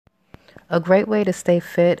A great way to stay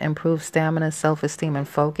fit, improve stamina, self-esteem, and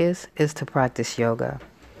focus is to practice yoga.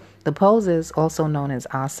 The poses, also known as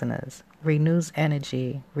asanas, renews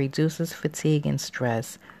energy, reduces fatigue and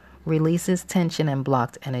stress, releases tension and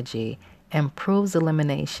blocked energy, improves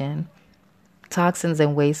elimination, toxins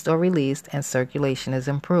and waste are released, and circulation is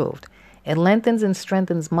improved. It lengthens and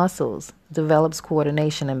strengthens muscles, develops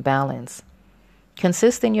coordination and balance.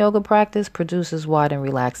 Consistent yoga practice produces wide and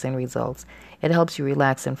relaxing results. It helps you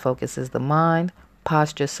relax and focuses the mind.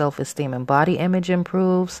 Posture, self-esteem, and body image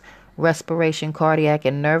improves. Respiration, cardiac,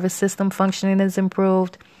 and nervous system functioning is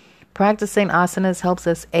improved. Practicing asanas helps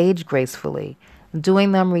us age gracefully.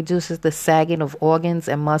 Doing them reduces the sagging of organs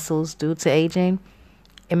and muscles due to aging.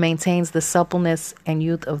 It maintains the suppleness and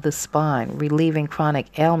youth of the spine, relieving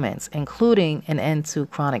chronic ailments, including an end to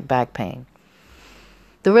chronic back pain.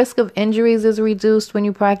 The risk of injuries is reduced when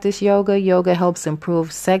you practice yoga. Yoga helps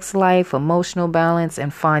improve sex life, emotional balance,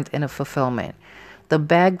 and find inner fulfillment. The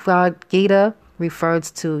Bhagavad Gita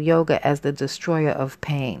refers to yoga as the destroyer of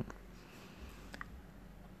pain.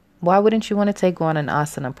 Why wouldn't you want to take on an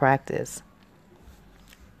asana practice?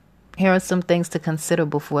 Here are some things to consider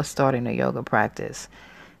before starting a yoga practice.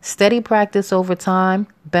 Steady practice over time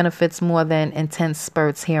benefits more than intense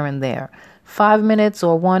spurts here and there. 5 minutes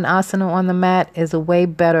or one asana on the mat is a way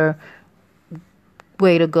better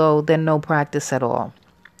way to go than no practice at all.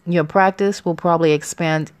 Your practice will probably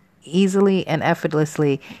expand easily and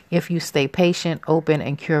effortlessly if you stay patient, open,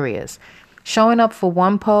 and curious. Showing up for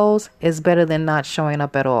one pose is better than not showing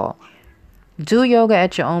up at all. Do yoga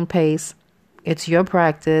at your own pace. It's your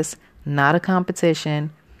practice, not a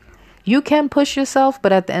competition. You can push yourself,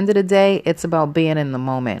 but at the end of the day, it's about being in the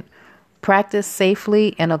moment. Practice safely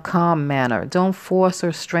in a calm manner. Don't force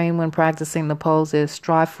or strain when practicing the poses.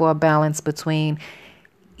 Strive for a balance between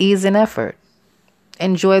ease and effort.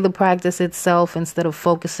 Enjoy the practice itself instead of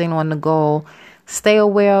focusing on the goal. Stay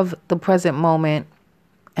aware of the present moment,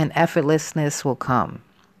 and effortlessness will come.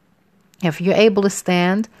 If you're able to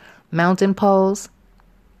stand, mountain pose,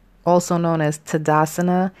 also known as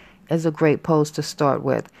Tadasana, is a great pose to start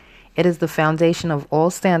with. It is the foundation of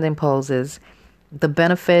all standing poses. The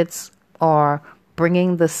benefits are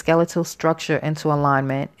bringing the skeletal structure into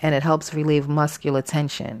alignment, and it helps relieve muscular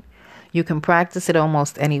tension. You can practice it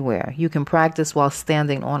almost anywhere. You can practice while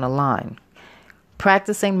standing on a line.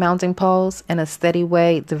 Practicing mountain pose in a steady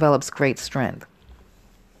way develops great strength.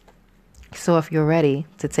 So if you're ready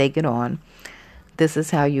to take it on, this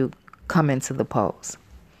is how you come into the pose.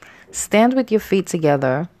 Stand with your feet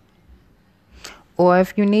together, or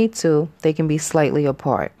if you need to, they can be slightly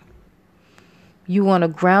apart. You want to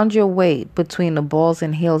ground your weight between the balls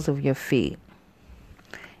and heels of your feet.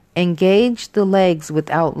 Engage the legs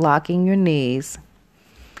without locking your knees,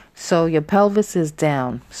 so your pelvis is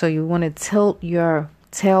down. So you want to tilt your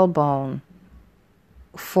tailbone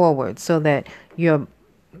forward so that your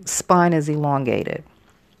spine is elongated.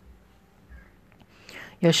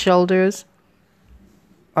 Your shoulders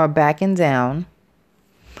are back and down,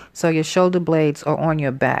 so your shoulder blades are on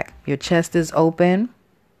your back. Your chest is open.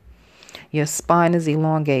 Your spine is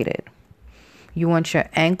elongated. You want your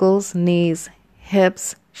ankles, knees,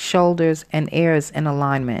 hips, shoulders, and ears in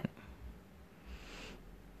alignment.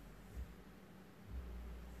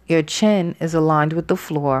 Your chin is aligned with the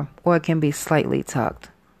floor, or it can be slightly tucked.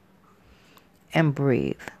 And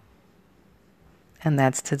breathe. And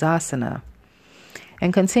that's Tadasana.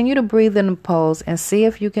 And continue to breathe in the pose and see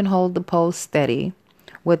if you can hold the pose steady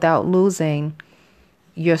without losing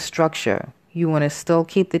your structure. You want to still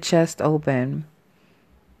keep the chest open,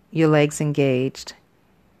 your legs engaged,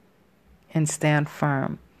 and stand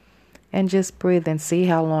firm. And just breathe and see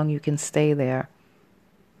how long you can stay there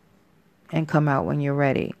and come out when you're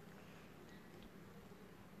ready.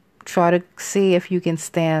 Try to see if you can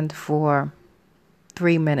stand for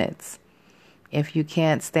 3 minutes. If you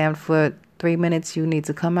can't stand for 3 minutes, you need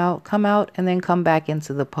to come out, and then come back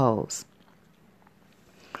into the pose.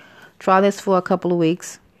 Try this for a couple of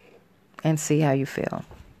weeks and see how you feel.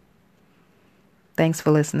 Thanks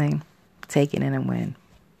for listening. Take it in and win.